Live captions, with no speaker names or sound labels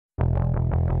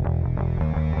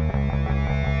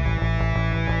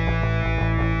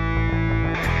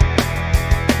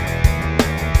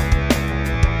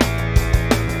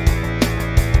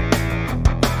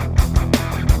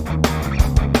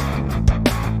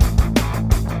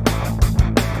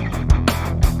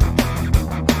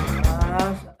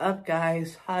up,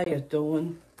 guys? How you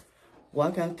doing?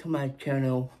 Welcome to my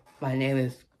channel. My name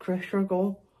is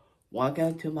Trickel.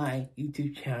 Welcome to my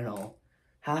YouTube channel.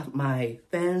 How's my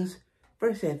fans,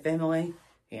 friends and family?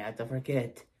 Yeah, don't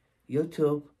forget,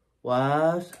 YouTube,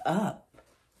 what's up?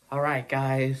 Alright,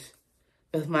 guys.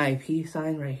 This is my peace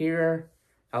sign right here.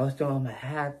 I was doing my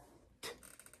hat.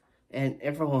 And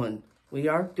everyone, we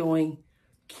are doing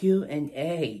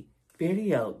Q&A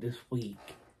video this week.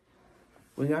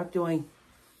 We are doing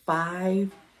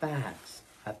 5 facts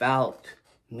about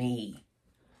me.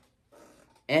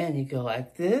 And you go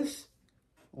like this,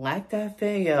 like that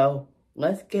video,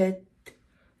 let's get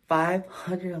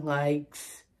 500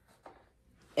 likes.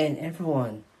 And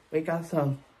everyone, we got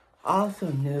some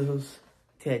awesome news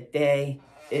today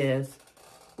is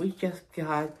we just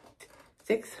got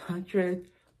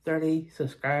 630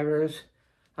 subscribers.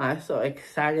 I'm so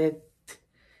excited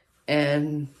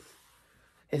and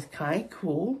it's kind of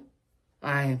cool.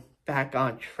 I'm back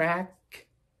on track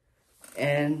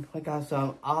and we got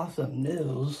some awesome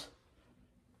news.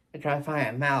 I try to find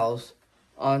a mouse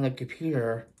on the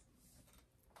computer.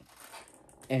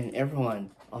 And everyone,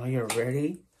 are you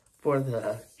ready for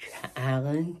the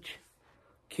challenge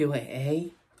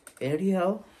Q&A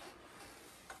video?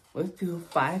 Let's do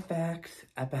 5 facts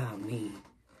about me.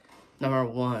 Number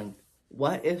 1,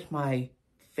 what is my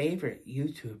favorite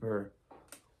YouTuber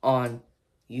on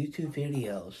YouTube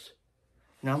videos?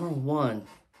 Number 1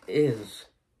 is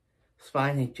Spy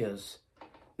Ninjas.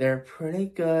 They're pretty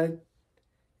good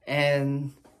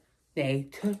and they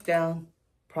took down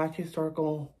Project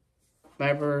Circle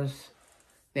members.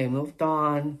 They moved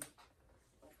on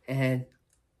and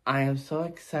I am so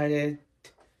excited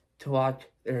to watch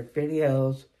their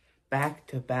videos back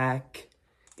to back.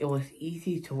 It was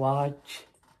easy to watch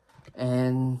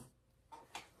and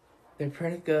they're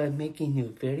pretty good making new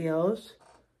videos,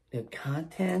 new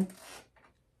content,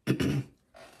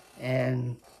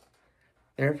 and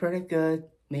they're pretty good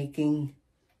making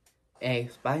a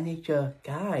Spy Ninja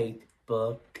guide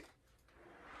book.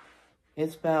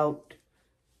 It's about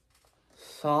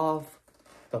solve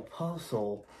the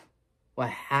puzzle, what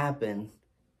happened,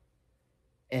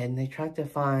 and they tried to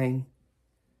find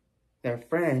their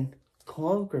friend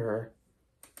Clover,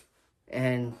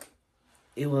 and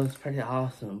it was pretty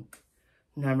awesome.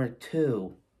 Number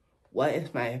 2, what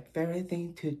is my favorite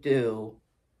thing to do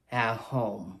at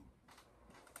home?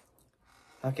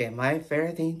 Okay, my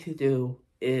favorite thing to do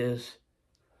is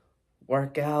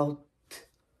work out.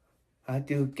 I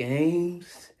do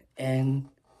games and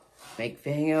make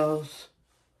videos.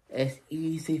 It's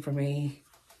easy for me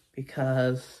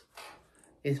because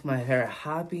it's my favorite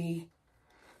hobby.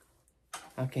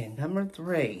 Okay, number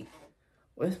 3,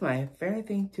 what's my favorite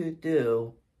thing to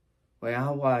do when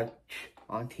I watch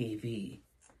on TV?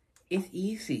 It's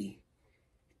easy.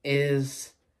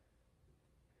 Is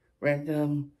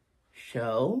random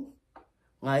show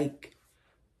like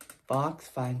Fox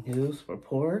 5 News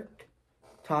Report,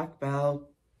 talk about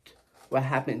what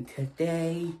happened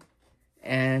today,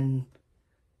 and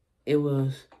it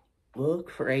was a little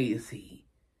crazy.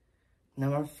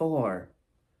 Number 4,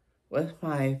 what's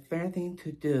my favorite thing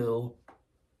to do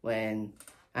when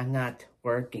I'm not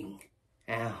working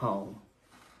at home?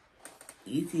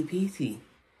 Easy peasy.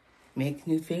 Make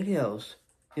new videos,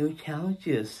 new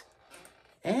challenges,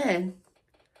 and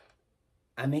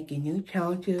I'm making new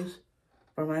challenges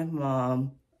for my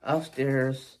mom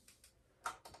upstairs,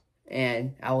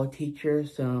 and I will teach her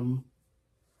some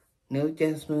new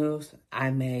dance moves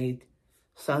I made.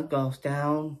 Sun goes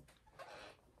down.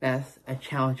 That's a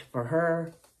challenge for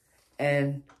her.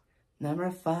 And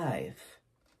number 5,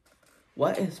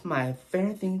 what is my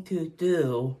favorite thing to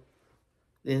do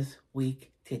this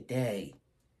week today?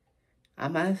 I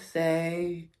must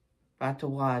say, about to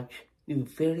watch new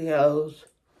videos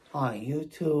on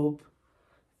YouTube.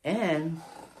 And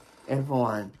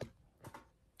everyone,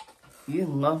 you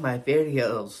love my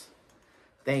videos.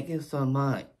 Thank you so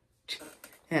much.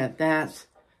 And that's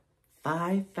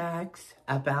 5 facts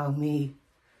about me.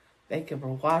 Thank you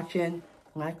for watching.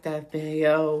 Like that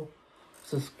video,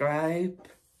 subscribe,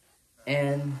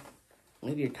 and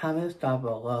leave your comments down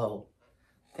below.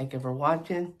 Thank you for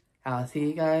watching. I'll see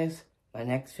you guys in my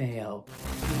next video.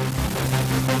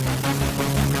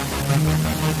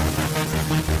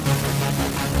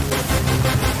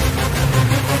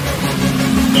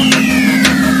 Yeah.